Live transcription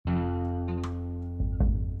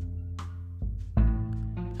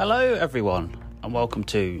Hello everyone and welcome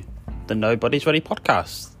to the Nobody's Ready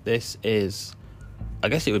podcast. This is, I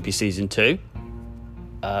guess it would be season 2.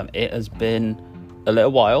 It has been a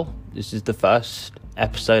little while. This is the first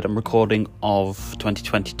episode I'm recording of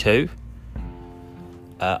 2022.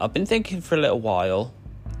 I've been thinking for a little while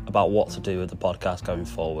about what to do with the podcast going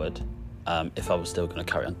forward. If I was still going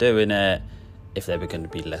to carry on doing it, if they were going to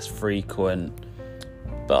be less frequent.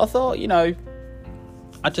 But I thought,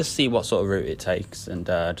 I'd just see what sort of route it takes and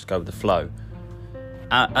just go with the flow.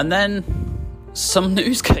 And then some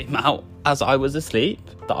news came out as I was asleep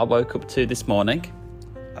that I woke up to this morning.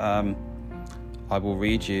 I will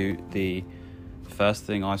read you the first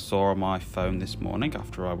thing I saw on my phone this morning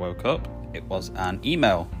after I woke up. It was an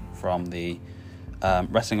email from the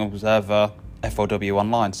Wrestling Observer FOW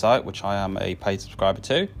online site, which I am a paid subscriber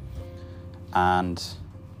to. And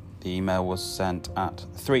the email was sent at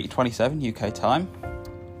 3:27 UK time.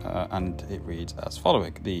 And it reads as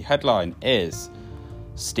following. The headline is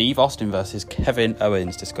Steve Austin versus Kevin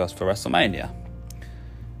Owens discussed for WrestleMania.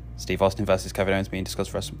 Steve Austin versus Kevin Owens being discussed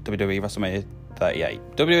for WWE WrestleMania 38.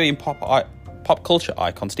 WWE and pop culture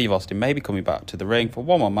icon Steve Austin may be coming back to the ring for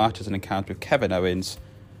one more match as an encounter with Kevin Owens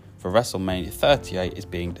for WrestleMania 38 is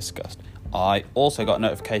being discussed. I also got a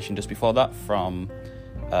notification just before that from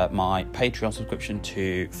my Patreon subscription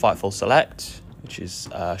to Fightful Select, which is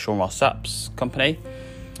Sean Ross Sapp's company.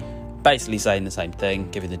 Basically saying the same thing,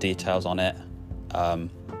 giving the details on it.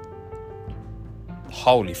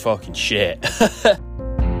 Holy fucking shit.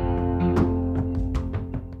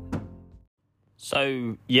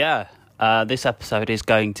 So, this episode is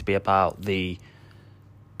going to be about the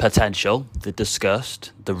potential, the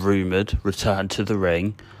discussed, the rumoured return to the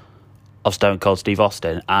ring of Stone Cold Steve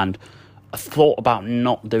Austin. And I thought about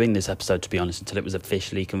not doing this episode, to be honest, until it was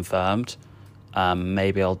officially confirmed.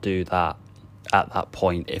 Maybe I'll do that at that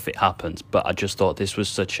point if it happens, but I just thought this was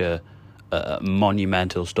such a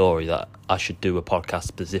monumental story that I should do a podcast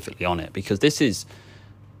specifically on it, because this is,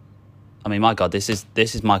 my God, this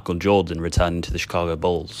is Michael Jordan returning to the Chicago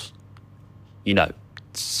Bulls.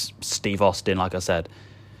 Steve Austin, like I said,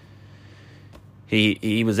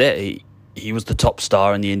 he was it. He was the top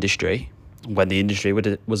star in the industry when the industry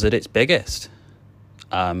was at its biggest.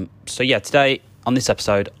 Today on this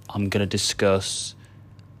episode, I'm going to discuss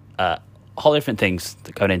a whole different things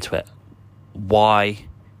that go into it. Why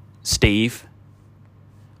Steve?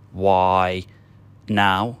 Why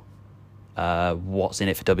now? What's in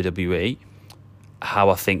it for WWE? How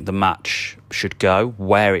I think the match should go,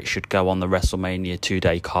 where it should go on the WrestleMania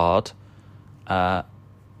 2-day card. I'm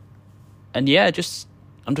just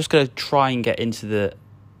going to try and get into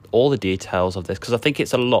all the details of this, because I think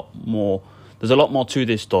it's a lot more. There's a lot more to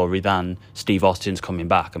this story than Steve Austin's coming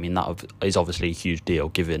back. That is obviously a huge deal,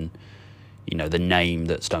 given the name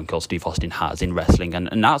that Stone Cold Steve Austin has in wrestling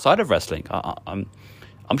and outside of wrestling. I'm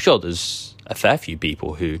sure there's a fair few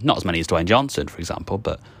people who, not as many as Dwayne Johnson, for example,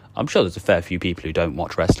 but I'm sure there's a fair few people who don't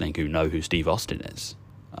watch wrestling who know who Steve Austin is.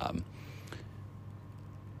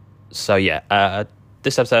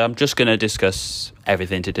 This episode I'm just going to discuss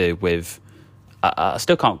everything to do with, I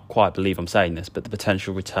still can't quite believe I'm saying this, but the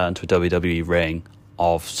potential return to a WWE ring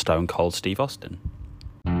of Stone Cold Steve Austin.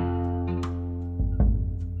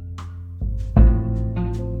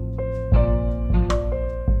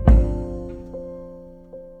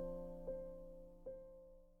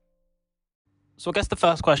 So I guess the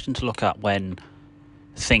first question to look at when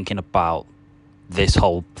thinking about this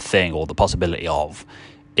whole thing, or the possibility of,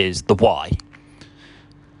 is the why.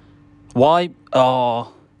 Why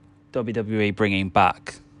are WWE bringing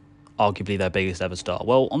back arguably their biggest ever star?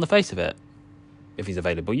 Well, on the face of it, if he's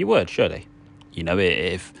available, you would, surely.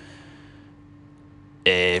 If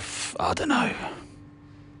I don't know,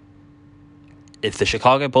 if the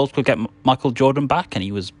Chicago Bulls could get Michael Jordan back and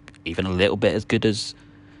he was even a little bit as good as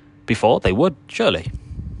before, they would, surely.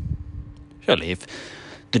 If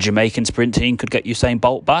the Jamaican sprint team could get Usain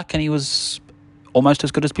Bolt back and he was almost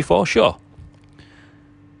as good as before, sure.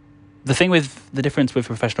 The difference with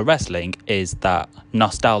professional wrestling is that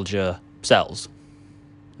nostalgia sells.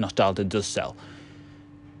 Nostalgia does sell.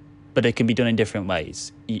 But it can be done in different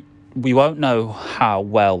ways. We won't know how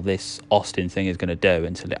well this Austin thing is going to do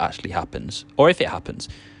until it actually happens. Or if it happens.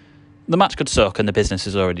 The match could suck and the business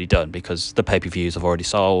is already done because the pay-per-views have already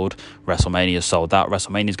sold. WrestleMania's sold out.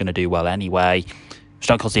 WrestleMania's going to do well anyway.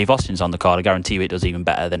 Stone Cold Steve Austin's on the card. I guarantee you it does even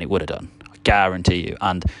better than it would have done. I guarantee you.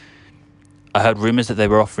 And I heard rumours that they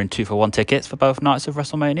were offering 2-for-1 tickets for both nights of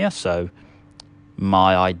WrestleMania. So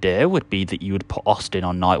my idea would be that you would put Austin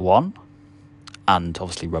on night 1 and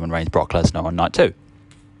obviously Roman Reigns, Brock Lesnar on night 2.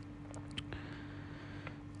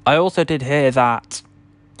 I also did hear that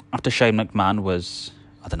after Shane McMahon was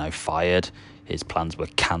I don't know, fired. His plans were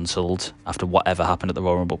cancelled after whatever happened at the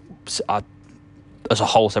Royal Rumble. There's a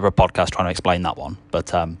whole separate podcast trying to explain that one. But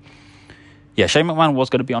Shane McMahon was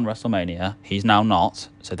going to be on WrestleMania. He's now not.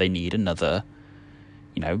 So they need another,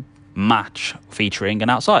 match featuring an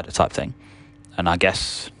outsider type thing. And I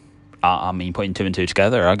guess, putting two and two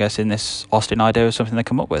together, I guess in this Austin idea is something they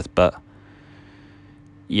come up with. But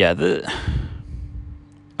yeah,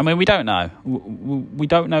 we don't know. We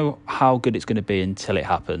don't know how good it's going to be until it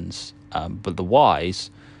happens. But the whys,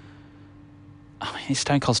 it's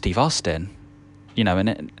Stone Cold Steve Austin,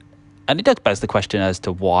 and it does beg the question as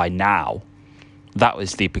to why now. That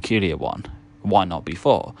was the peculiar one. Why not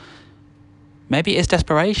before? Maybe it's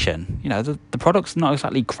desperation. The product's not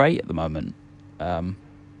exactly great at the moment.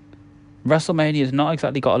 WrestleMania's not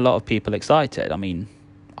exactly got a lot of people excited. I'm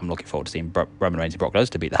looking forward to seeing Roman Reigns and Brock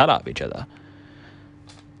Lesnar beat the hell out of each other.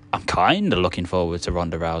 I'm kind of looking forward to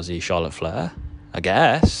Ronda Rousey, Charlotte Flair, I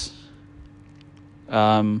guess.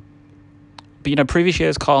 But previous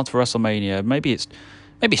years' cards for WrestleMania, maybe it's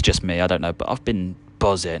just me, I don't know, but I've been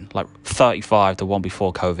buzzing. Like 35, the one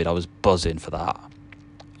before COVID, I was buzzing for that.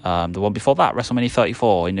 The one before that, WrestleMania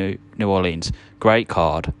 34 in New Orleans, great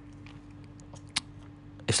card.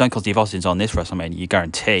 If Stone Cold Steve Austin's on this WrestleMania, you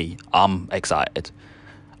guarantee I'm excited.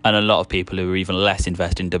 And a lot of people who are even less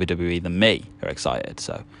invested in WWE than me are excited.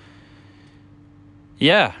 So,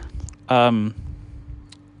 yeah.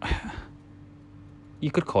 You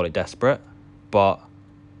could call it desperate, but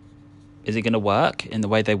is it going to work in the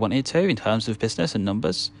way they want it to in terms of business and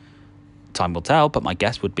numbers? Time will tell, but my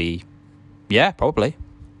guess would be, yeah, probably.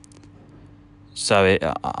 So, if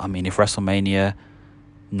WrestleMania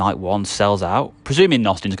night one sells out, presuming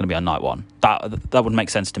Austin's going to be on night one, that would make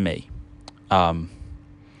sense to me.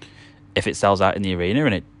 If it sells out in the arena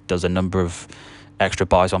and it does a number of extra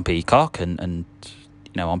buys on Peacock and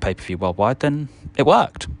on pay-per-view worldwide, then it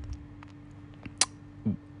worked.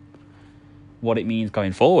 What it means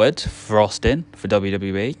going forward for Austin, for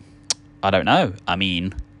WWE, I don't know.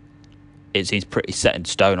 It seems pretty set in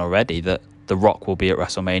stone already that The Rock will be at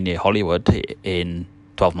WrestleMania Hollywood in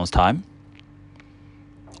 12 months' time.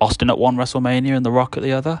 Austin at one WrestleMania and The Rock at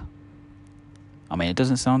the other. It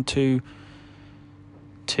doesn't sound too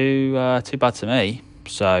bad to me.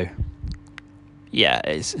 So, yeah,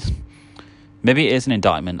 maybe it is an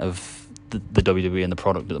indictment of the WWE and the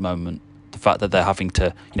product at the moment. The fact that they're having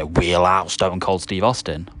to, wheel out Stone Cold Steve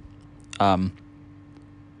Austin. But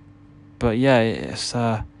yeah,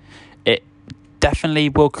 it definitely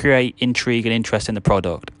will create intrigue and interest in the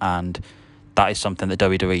product, and that is something that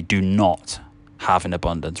WWE do not have in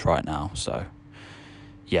abundance right now. So,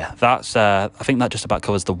 yeah, that's. I think that just about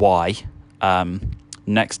covers the why.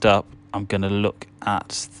 Next up, I'm going to look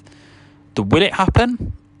at the will it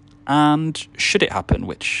happen and should it happen,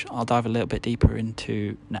 which I'll dive a little bit deeper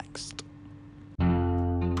into next.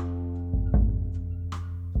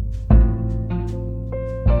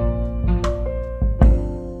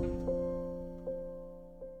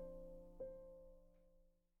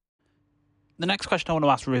 The next question I want to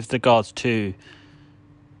ask with regards to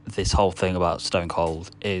this whole thing about Stone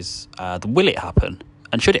Cold is the will it happen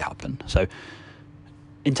and should it happen? So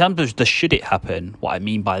in terms of the should it happen, what I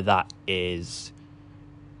mean by that is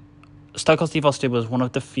Stone Cold Steve Austin was one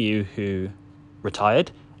of the few who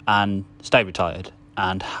retired and stayed retired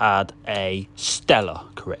and had a stellar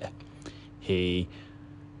career. He,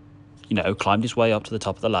 climbed his way up to the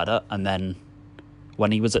top of the ladder, and then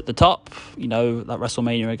when he was at the top, that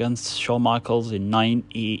WrestleMania against Shawn Michaels in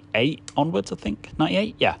 98 onwards, I think.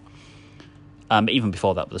 98? Yeah. But even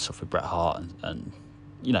before that, with the stuff with Bret Hart and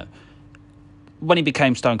when he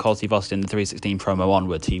became Stone Cold Steve Austin, the 316 promo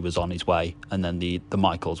onwards, he was on his way. And then the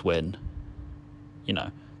Michaels win,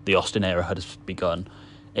 the Austin era had begun.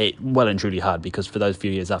 It well and truly had, because for those few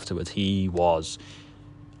years afterwards, he was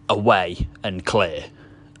away and clear.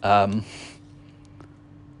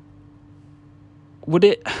 Would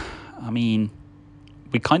it... we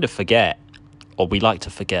kind of forget, or we like to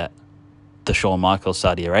forget, the Shawn Michaels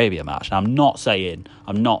Saudi Arabia match. And I'm not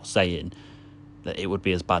saying that it would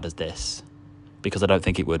be as bad as this, because I don't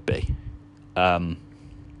think it would be.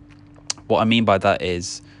 What I mean by that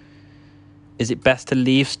is it best to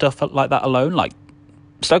leave stuff like that alone? Like,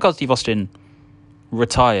 Stone Cold Steve Austin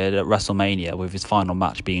retired at WrestleMania with his final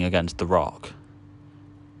match being against The Rock.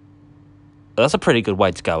 That's a pretty good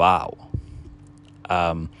way to go out.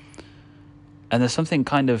 And there's something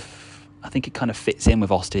I think it kind of fits in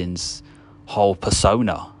with Austin's whole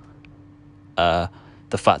persona. The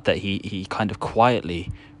fact that he kind of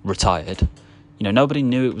quietly retired. Nobody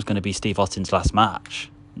knew it was going to be Steve Austin's last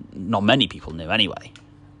match. Not many people knew anyway.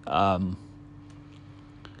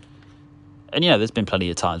 And, there's been plenty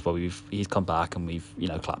of times where he's come back and we've,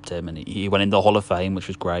 clapped him, and he went in the Hall of Fame, which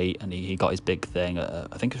was great, and he got his big thing.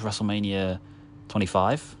 I think it was WrestleMania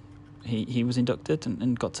 25. He was inducted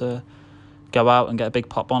and got to go out and get a big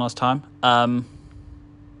pop on last time.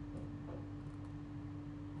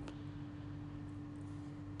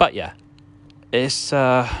 But yeah, it's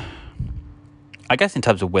I guess in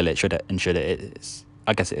terms of will it, should it, and should it,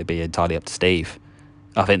 I guess it'd be entirely up to Steve.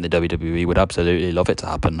 I think the WWE would absolutely love it to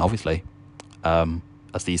happen, obviously,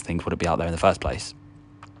 as these things wouldn't be out there in the first place.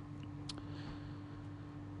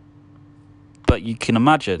 But you can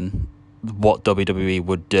imagine what WWE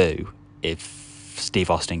would do if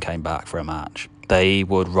Steve Austin came back for a match. They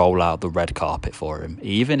would roll out the red carpet for him,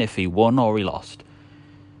 even if he won or he lost.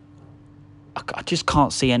 I just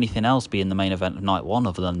can't see anything else being the main event of night one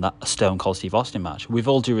other than that Stone Cold Steve Austin match. With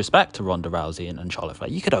all due respect to Ronda Rousey and Charlotte Flair,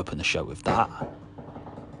 you could open the show with that.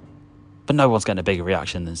 But no one's getting a bigger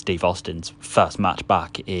reaction than Steve Austin's first match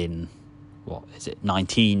back in,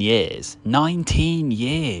 19 years? 19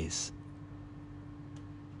 years!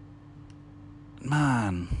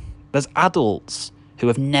 Man, there's adults who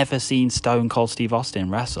have never seen Stone Cold Steve Austin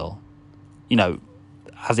wrestle.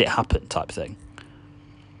 Has it happened type thing.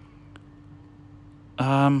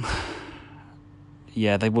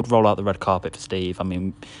 Yeah, they would roll out the red carpet for Steve. I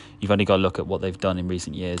mean, you've only got to look at what they've done in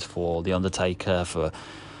recent years for The Undertaker, for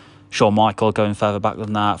Shawn Michaels going further back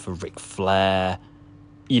than that, for Ric Flair.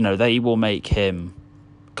 They will make him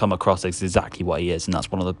come across as exactly what he is, and that's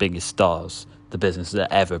one of the biggest stars the business has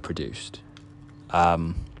ever produced. I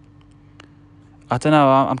don't know,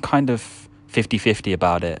 I'm kind of 50-50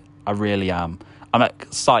 about it. I really am. I'm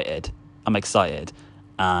excited.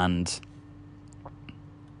 And,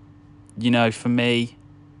 for me,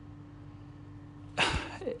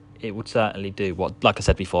 it would certainly do what, like I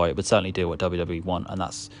said before, it would certainly do what WWE want, and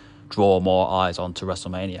that's draw more eyes onto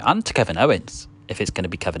WrestleMania and to Kevin Owens, if it's going to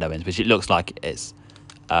be Kevin Owens, which it looks like it is.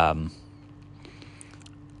 And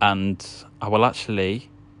I will actually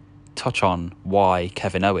touch on why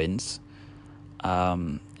Kevin Owens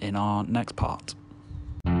in our next part.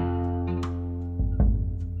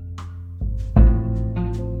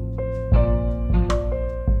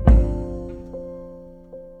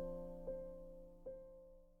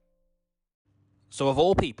 So of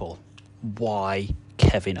all people, why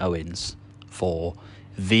Kevin Owens for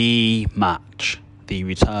the match, the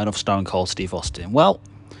return of Stone Cold Steve Austin? Well,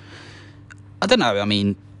 I don't know. I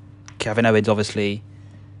mean, Kevin Owens obviously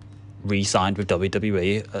re-signed with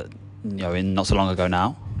WWE, in not so long ago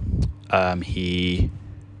now. He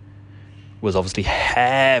was obviously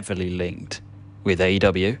heavily linked with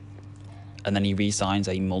AEW, and then he re-signs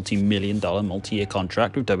a multi-million-dollar, multi-year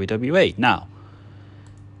contract with WWE. Now,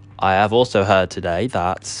 I have also heard today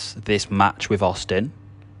that this match with Austin,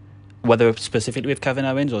 whether specifically with Kevin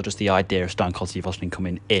Owens or just the idea of Stone Cold Steve Austin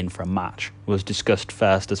coming in for a match, was discussed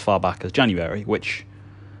first as far back as January, which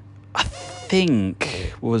I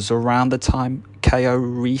think was around the time KO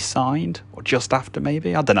re-signed, or just after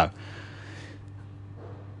maybe, I don't know.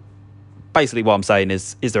 Basically what I'm saying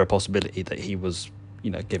is there a possibility that he was,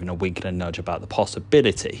 given a wink and a nudge about the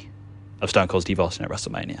possibility of Stone Cold Steve Austin at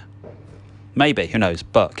WrestleMania? Maybe, who knows?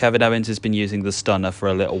 But Kevin Owens has been using the stunner for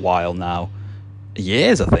a little while now.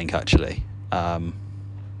 Years, I think, actually. And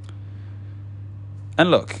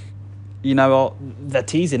look, they're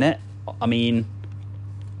teasing it. I mean,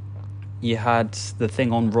 you had the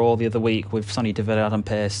thing on Raw the other week with Sonny Deville and Adam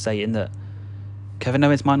Pearce saying that Kevin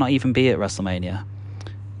Owens might not even be at WrestleMania.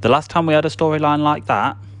 The last time we had a storyline like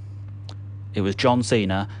that, it was John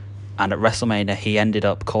Cena, and at WrestleMania he ended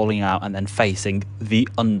up calling out and then facing The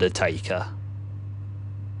Undertaker.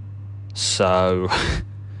 So,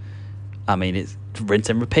 I mean, it's rinse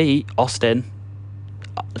and repeat. Austin,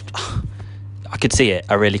 I could see it,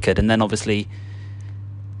 I really could. And then obviously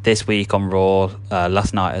this week on Raw,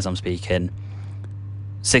 last night as I'm speaking,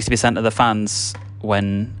 60% of the fans,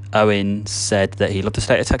 when Owen said that he loved the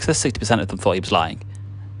state of Texas, 60% of them thought he was lying.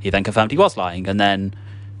 He then confirmed he was lying and then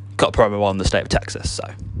got a promo on the state of Texas. So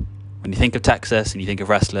when you think of Texas and you think of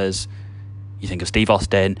wrestlers, you think of Steve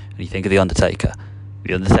Austin and you think of The Undertaker.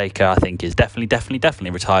 The Undertaker, I think, is definitely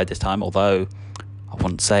retired this time, although I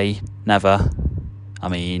wouldn't say never. I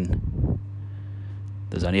mean,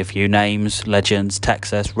 there's only a few names, legends,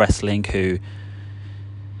 Texas, wrestling, who...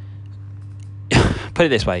 Put it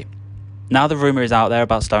this way. Now the rumour is out there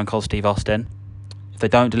about Stone Cold Steve Austin. If they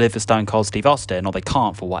don't deliver Stone Cold Steve Austin, or they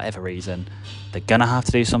can't for whatever reason, they're going to have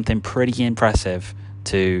to do something pretty impressive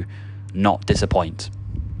to not disappoint.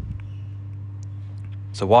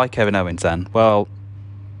 So why Kevin Owens then? Well,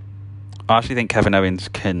 I actually think Kevin Owens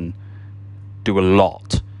can do a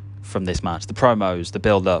lot from this match. The promos, the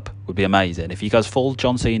build-up would be amazing. If he goes full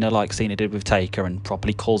John Cena like Cena did with Taker and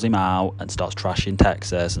properly calls him out and starts trashing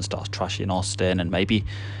Texas and starts trashing Austin, and maybe,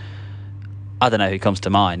 I don't know who comes to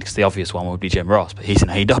mind, because the obvious one would be Jim Ross, but he's in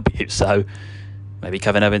AEW, so maybe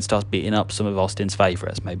Kevin Owens starts beating up some of Austin's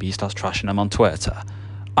favourites. Maybe he starts trashing them on Twitter.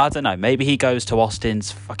 I don't know. Maybe he goes to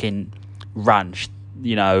Austin's fucking ranch,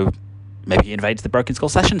 you know. Maybe he invades the Broken Skull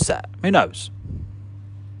session set. Who knows?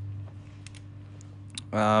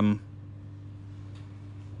 But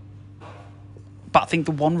I think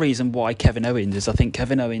the one reason why Kevin Owens is, I think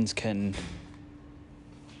Kevin Owens can,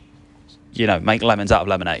 you know, make lemons out of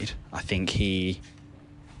lemonade. I think he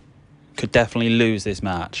could definitely lose this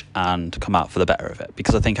match and come out for the better of it,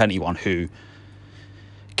 because I think anyone who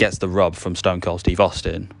gets the rub from Stone Cold Steve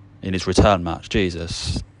Austin in his return match,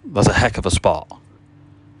 Jesus, that's a heck of a spot.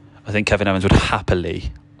 I think Kevin Owens would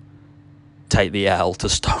happily take the L to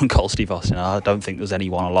Stone Cold Steve Austin. I don't think there's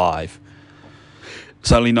anyone alive,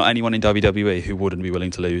 certainly not anyone in WWE, who wouldn't be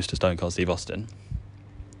willing to lose to Stone Cold Steve Austin.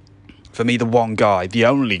 For me, the one guy, the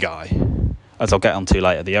only guy, as I'll get on to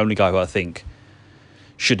later, the only guy who I think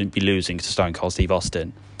shouldn't be losing to Stone Cold Steve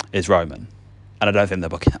Austin is Roman. And I don't think they're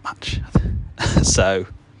booking that match. So,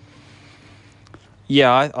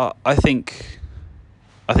 yeah, I think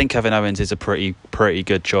Kevin Owens is a pretty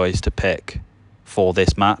good choice to pick for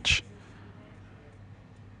this match.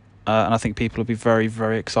 And I think people will be very,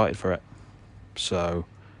 very excited for it. So,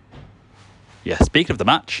 yeah, speaking of the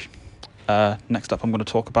match, next up I'm going to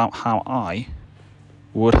talk about how I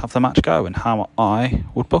would have the match go and how I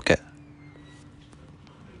would book it.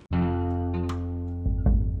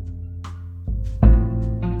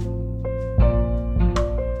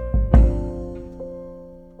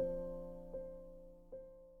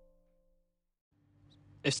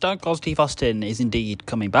 If Stone Cold Steve Austin is indeed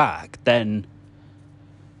coming back, then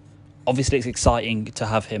obviously it's exciting to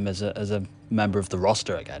have him as a member of the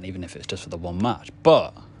roster again, even if it's just for the one match.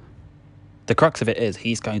 But the crux of it is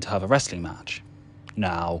he's going to have a wrestling match.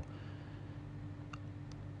 Now,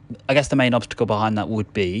 I guess the main obstacle behind that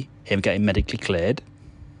would be him getting medically cleared.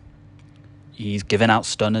 He's given out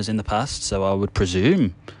stunners in the past, so I would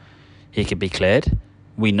presume he could be cleared.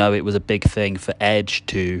 We know it was a big thing for Edge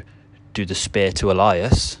to do the spear to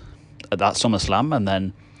Elias at that SummerSlam, and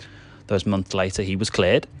then those months later he was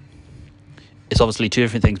cleared. It's obviously two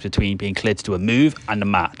different things between being cleared to do a move and a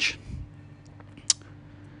match.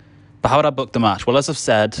 But how would I book the match? Well, as I've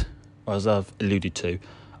said, or as I've alluded to,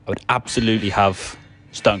 I would absolutely have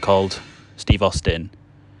Stone Cold Steve Austin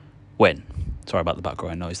win. Sorry about the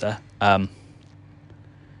background noise there. I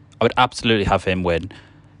would absolutely have him win.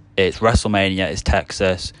 It's WrestleMania, it's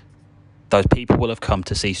Texas. Those people will have come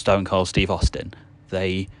to see Stone Cold Steve Austin.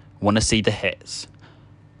 They want to see the hits.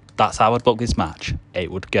 That's how I'd book this match. It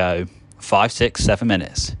would go 5, 6, 7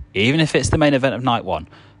 minutes. Even if it's the main event of night one.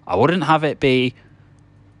 I wouldn't have it be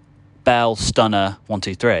Bell, Stunner, 1,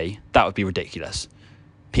 2, 3. That would be ridiculous.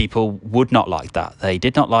 People would not like that. They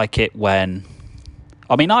did not like it when...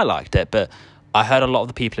 I mean, I liked it, but I heard a lot of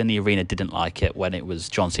the people in the arena didn't like it when it was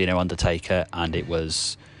John Cena, Undertaker, and it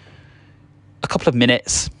was a couple of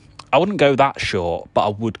minutes. I wouldn't go that short, but I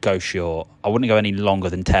would go short. I wouldn't go any longer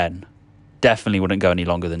than 10. Definitely wouldn't go any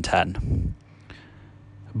longer than 10.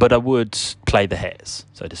 But I would play the hits,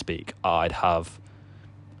 so to speak. I'd have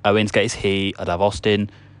Owens get his heat. I'd have Austin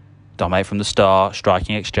dominate from the start,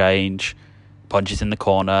 striking exchange, punches in the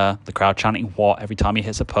corner, the crowd chanting "what" every time he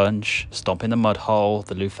hits a punch, stomping the mud hole,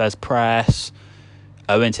 the Lufez press.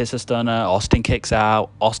 Owens hits a stunner, Austin kicks out,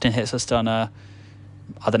 Austin hits a stunner.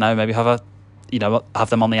 I don't know, maybe have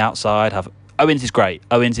them on the outside. Owens is great.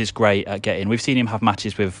 Owens is great at getting. We've seen him have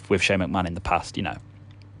matches with Shane McMahon in the past, you know,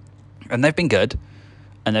 and they've been good.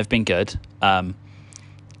 You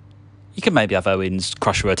could maybe have Owens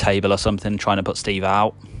crush through a table or something, trying to put Steve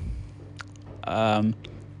out.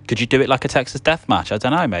 Could you do it like a Texas Death Match? I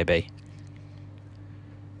don't know, maybe.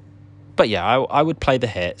 But yeah, I would play the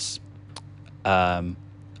hits. I'm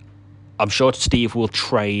sure Steve will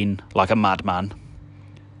train like a madman.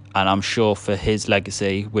 And I'm sure for his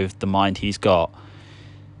legacy, with the mind he's got,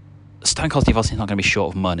 Stone Cold Steve Austin's not going to be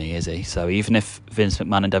short of money, is he? So even if Vince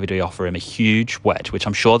McMahon and WWE offer him a huge wedge, which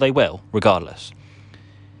I'm sure they will, regardless,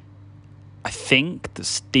 I think that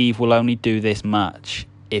Steve will only do this match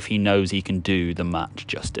if he knows he can do the match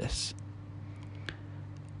justice.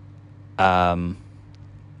 So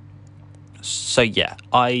yeah,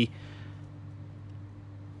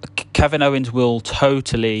 Kevin Owens will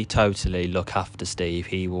totally look after Steve.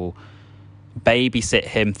 He will babysit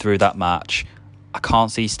him through that match. I can't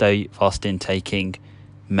see Steve Austin taking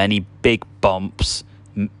many big bumps.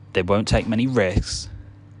 They won't take many risks.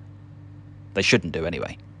 They shouldn't do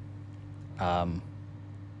anyway. And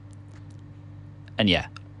yeah,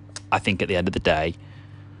 I think at the end of the day,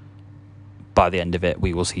 by the end of it,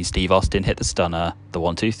 we will see Steve Austin hit the stunner, the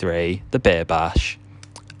 1, 2, 3, the beer bash,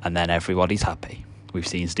 and then everybody's happy. We've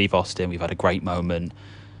seen Steve Austin, we've had a great moment,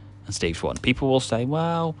 and Steve's won. People will say,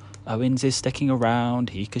 well, Owens is sticking around,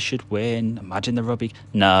 he should win, imagine the rubby.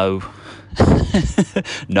 No.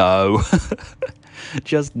 No.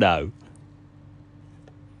 Just no.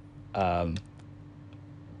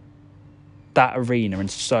 That arena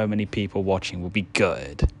and so many people watching will be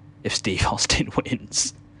good if Steve Austin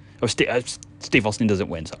wins. Or Steve Austin doesn't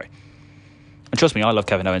win, sorry. And trust me, I love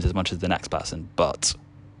Kevin Owens as much as the next person, but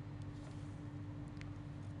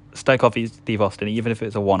Stone Cold Steve Austin, even if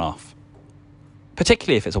it's a one-off,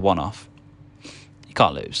 particularly if it's a one-off, he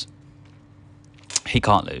can't lose. He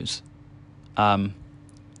can't lose.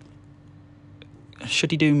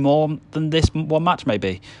 Should he do more than this one match?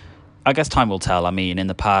 Maybe. I guess time will tell. I mean, in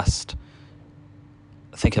the past,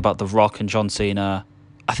 think about The Rock and John Cena.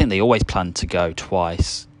 I think they always planned to go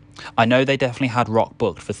twice. I know they definitely had Rock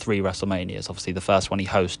booked for 3 WrestleManias. Obviously, the first one he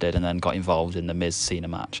hosted and then got involved in the Miz-Cena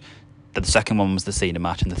match. The second one was the Cena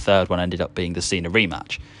match, and the third one ended up being the Cena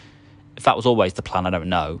rematch. If that was always the plan, I don't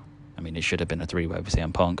know. I mean, it should have been a 3-way with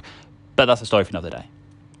CM Punk. But that's a story for another day.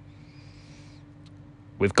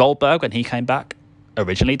 With Goldberg, when he came back,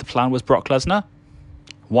 originally the plan was Brock Lesnar.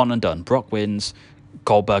 One and done. Brock wins.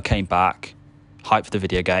 Goldberg came back. Hype for the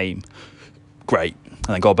video game. Great.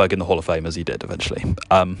 And then Goldberg in the Hall of Fame, as he did eventually.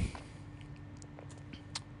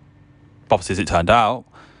 Obviously, as it turned out,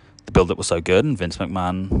 the build-up was so good, and Vince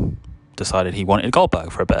McMahon decided he wanted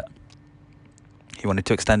Goldberg for a bit. He wanted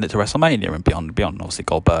to extend it to WrestleMania and beyond and beyond. Obviously,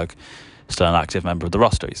 Goldberg is still an active member of the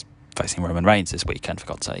roster. He's facing Roman Reigns this weekend, for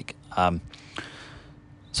God's sake.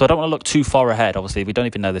 So I don't want to look too far ahead. Obviously, we don't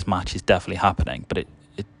even know this match is definitely happening, but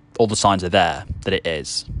all the signs are there that it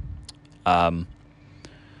is. I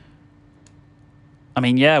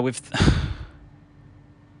mean, yeah, with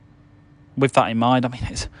that in mind, I mean,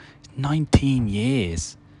 it's 19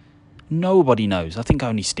 years. Nobody knows. I think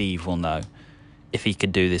only Steve will know if he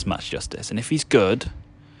could do this match justice. And if he's good,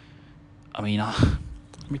 I mean,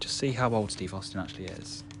 let me just see how old Steve Austin actually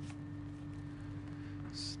is.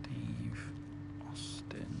 Steve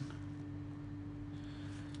Austin.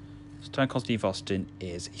 Stone Cold Steve Austin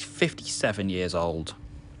he's 57 years old.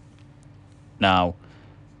 Now,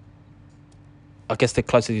 I guess the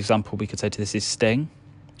closest example we could say to this is Sting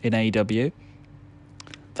in AEW.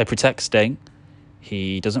 They protect Sting.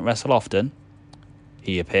 He doesn't wrestle often.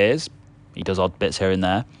 He appears. He does odd bits here and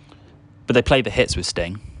there. But they play the hits with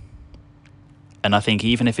Sting. And I think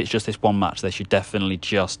even if it's just this one match, they should definitely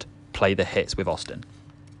just play the hits with Austin.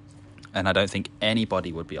 And I don't think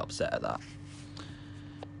anybody would be upset at that.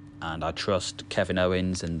 And I trust Kevin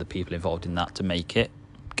Owens and the people involved in that to make it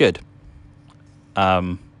good.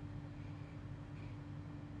 But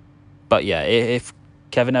yeah, if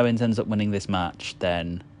Kevin Owens ends up winning this match,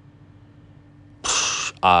 then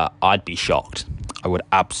I'd be shocked. I would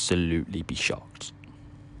absolutely be shocked.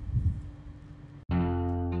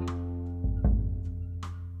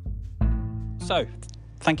 So,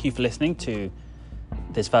 thank you for listening to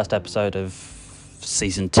this first episode of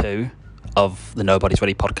Season 2 of the Nobody's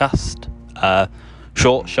Ready podcast.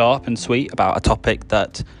 Short, sharp and sweet about a topic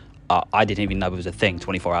that I didn't even know was a thing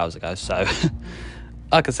 24 hours ago. So,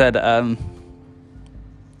 like I said,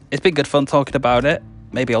 it's been good fun talking about it.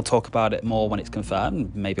 Maybe I'll talk about it more when it's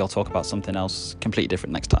confirmed. Maybe I'll talk about something else completely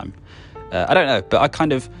different next time. I don't know, but I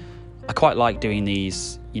quite like doing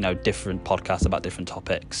these, different podcasts about different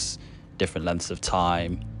topics, different lengths of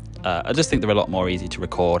time. I just think they're a lot more easy to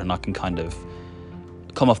record, and I can kind of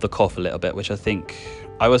come off the cuff a little bit, which I think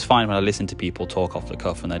I always find when I listen to people talk off the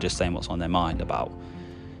cuff and they're just saying what's on their mind about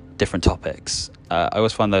different topics. I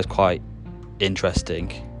always find those quite interesting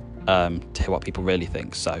to hear what people really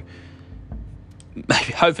think. So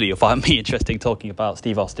maybe, hopefully you'll find me interesting talking about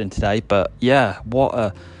Steve Austin today. But yeah,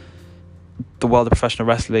 the world of professional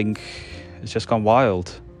wrestling has just gone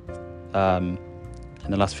wild in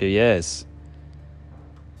the last few years.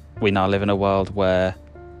 We now live in a world where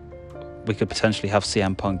we could potentially have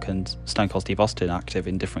CM Punk and Stone Cold Steve Austin active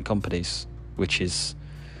in different companies, which is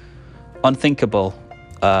unthinkable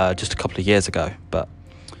just a couple of years ago. But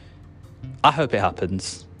I hope it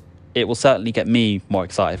happens. It will certainly get me more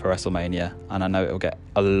excited for WrestleMania, and I know it will get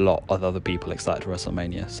a lot of other people excited for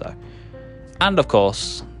WrestleMania. So, and of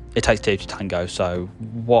course, it takes two to tango. So,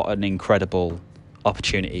 what an incredible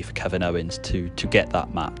opportunity for Kevin Owens to get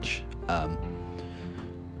that match.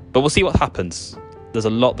 But we'll see what happens. There's a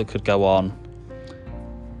lot that could go on.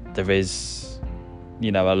 There is,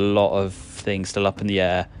 a lot of things still up in the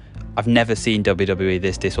air. I've never seen WWE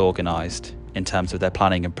this disorganised in terms of their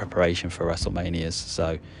planning and preparation for WrestleManias.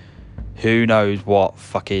 So who knows what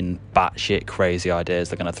fucking batshit crazy ideas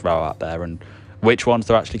they're going to throw out there and which ones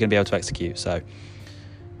they're actually going to be able to execute. So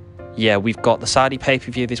yeah, we've got the Saudi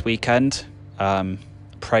pay-per-view this weekend.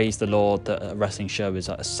 Praise the Lord that a wrestling show is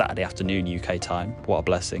at a Saturday afternoon UK time. What a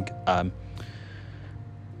blessing.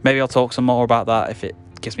 Maybe I'll talk some more about that if it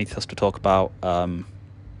gives me stuff to talk about.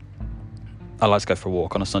 I like to go for a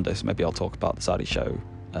walk on a Sunday, so maybe I'll talk about the Saudi show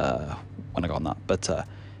when I go on that. But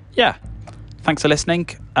yeah, thanks for listening,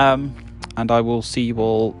 and I will see you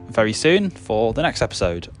all very soon for the next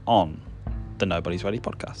episode on the Nobody's Ready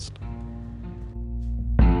podcast.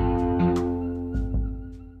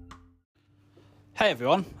 Hey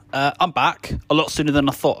everyone, I'm back a lot sooner than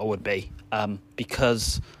I thought I would be,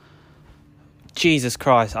 because Jesus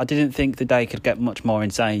Christ, I didn't think the day could get much more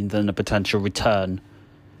insane than a potential return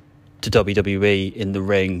to WWE in the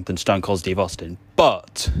ring than Stone Cold Steve Austin.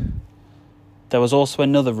 But there was also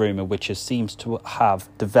another rumour which seems to have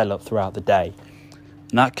developed throughout the day,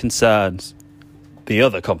 and that concerns the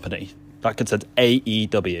other company. That concerns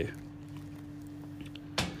AEW.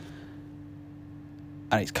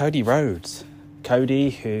 And it's Cody Rhodes. Cody,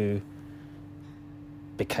 who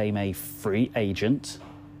became a free agent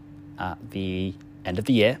at the end of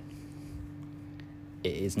the year.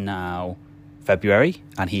 It is now February,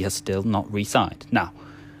 and he has still not re-signed. Now,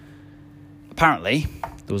 apparently,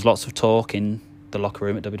 there was lots of talk in the locker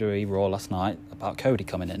room at WWE Raw last night about Cody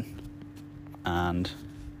coming in. And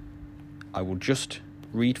I will just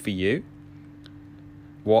read for you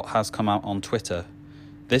what has come out on Twitter.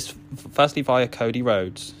 This, firstly, via Cody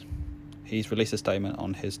Rhodes. He's released a statement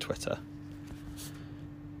on his Twitter.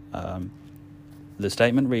 The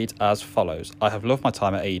statement reads as follows. I have loved my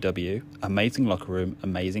time at AEW. Amazing locker room,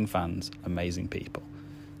 amazing fans, amazing people.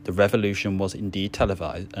 The revolution was indeed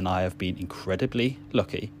televised, and I have been incredibly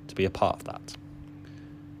lucky to be a part of that.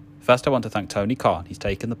 First, I want to thank Tony Khan. He's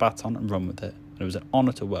taken the baton and run with it, and it was an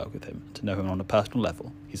honour to work with him and to know him on a personal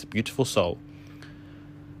level. He's a beautiful soul.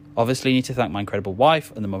 Obviously, I need to thank my incredible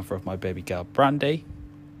wife and the mother of my baby girl, Brandy,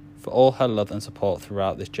 for all her love and support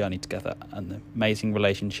throughout this journey together and the amazing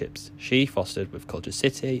relationships she fostered with Culture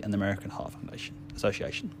City and the American Heart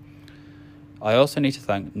Association. I also need to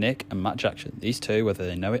thank Nick and Matt Jackson. These two, whether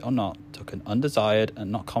they know it or not, took an undesired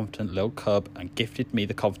and not confident little cub and gifted me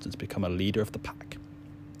the confidence to become a leader of the pack.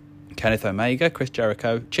 Kenneth Omega, Chris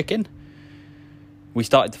Jericho, Chicken. We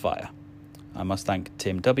started the fire. I must thank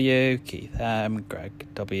Tim W, Keith M, Greg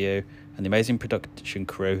W, and the amazing production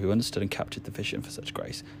crew who understood and captured the vision for such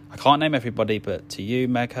grace. I can't name everybody, but to you,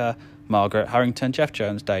 Megha, Margaret, Harrington, Jeff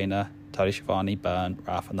Jones, Dana, Tony Schiavone, Byrne,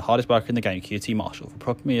 Raph, and the hardest worker in the game, QT Marshall, for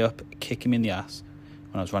propping me up, kicking me in the ass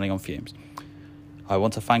when I was running on fumes. I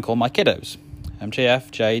want to thank all my kiddos.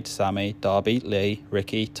 MJF, Jade, Sammy, Darby, Lee,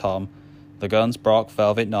 Ricky, Tom, The Guns, Brock,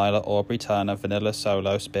 Velvet, Nyla, Aubrey, Turner, Vanilla,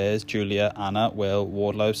 Solo, Spears, Julia, Anna, Will,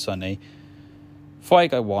 Wardlow, Sonny,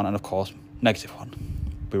 Fuego 1, and of course, Negative 1.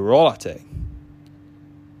 We were all at it.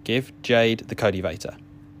 Give Jade the Cody Vader.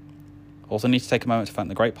 Also need to take a moment to thank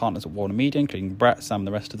the great partners at Warner Media, including Brett, Sam, and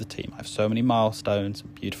the rest of the team. I have so many milestones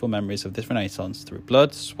and beautiful memories of this renaissance through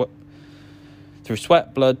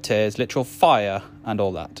sweat, blood, tears, literal fire, and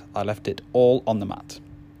all that. I left it all on the mat.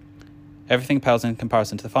 Everything pales in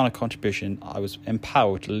comparison to the final contribution I was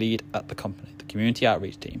empowered to lead at the company, the community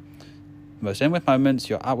outreach team. The most inward moments,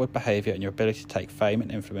 your outward behaviour, and your ability to take fame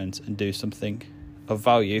and influence and do something of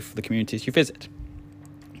value for the communities you visit,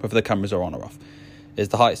 whether the cameras are on or off, is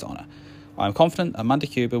the highest honour. I am confident Amanda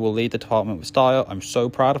Cuba will lead the department with style. I'm so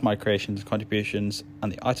proud of my creations, contributions, and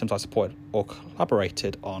the items I supported or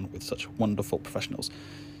collaborated on with such wonderful professionals.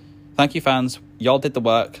 Thank you, fans. Y'all did the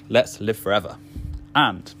work. Let's live forever.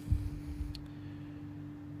 And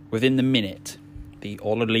within the minute, the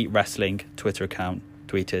All Elite Wrestling Twitter account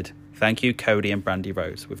tweeted, "Thank you, Cody and Brandy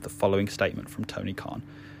Rhodes," with the following statement from Tony Khan.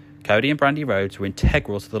 Cody and Brandy Rhodes were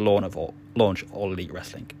integral to the launch of All Elite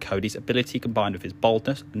Wrestling. Cody's ability, combined with his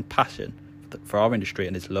boldness and passion for our industry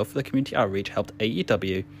and his love for the community outreach, helped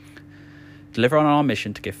AEW deliver on our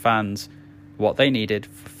mission to give fans what they needed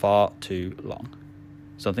for far too long.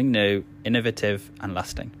 Something new, innovative, and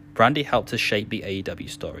lasting. Brandy helped us shape the AEW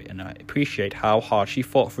story, and I appreciate how hard she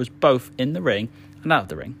fought for us both in the ring and out of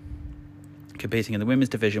the ring, competing in the women's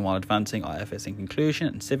division while advancing our efforts in inclusion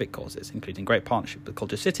and civic causes, including great partnership with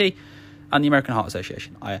Culture City and the American Heart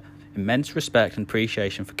Association. I have immense respect and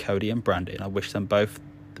appreciation for Cody and Brandy, and I wish them both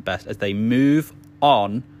the best as they move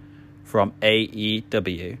on from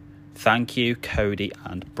AEW. Thank you, Cody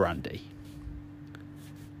and Brandy.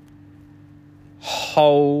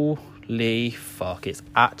 Holy fuck, it's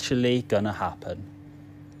actually gonna happen.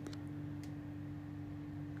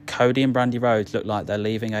 Cody and Brandy Rhodes look like they're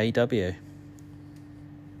leaving AEW.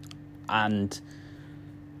 And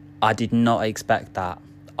I did not expect that.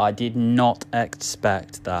 I didn't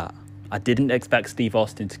expect Steve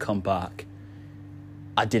Austin to come back.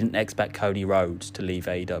 I didn't expect Cody Rhodes to leave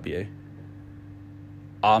AEW.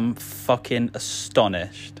 I'm fucking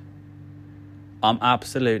astonished. I'm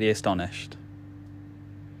absolutely astonished.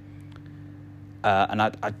 And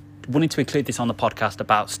I wanted to include this on the podcast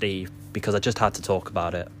about Steve because I just had to talk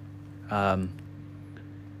about it.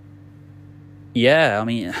 Yeah, I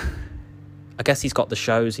mean, I guess he's got the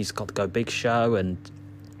shows. He's got the Go Big show, and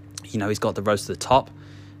you know he's got the Rose to the Top.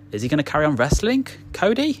 Is he going to carry on wrestling,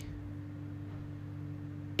 Cody?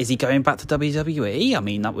 Is he going back to WWE? I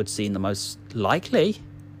mean, that would seem the most likely,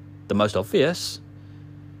 the most obvious.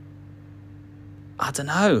 I don't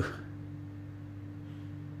know.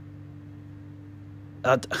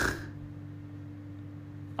 I'm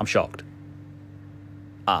shocked.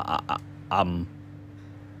 I'm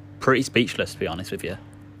pretty speechless, to be honest with you.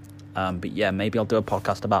 But yeah, maybe I'll do a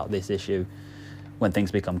podcast about this issue when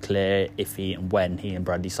things become clear, if he and when he and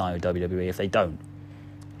Brandy sign with WWE, if they don't.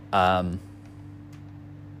 But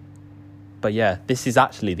yeah, this is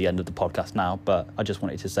actually the end of the podcast now, but I just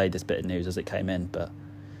wanted to say this bit of news as it came in. But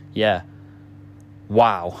yeah,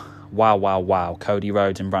 wow. Cody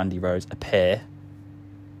Rhodes and Brandy Rhodes appear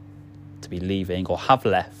to be leaving or have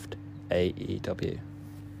left AEW.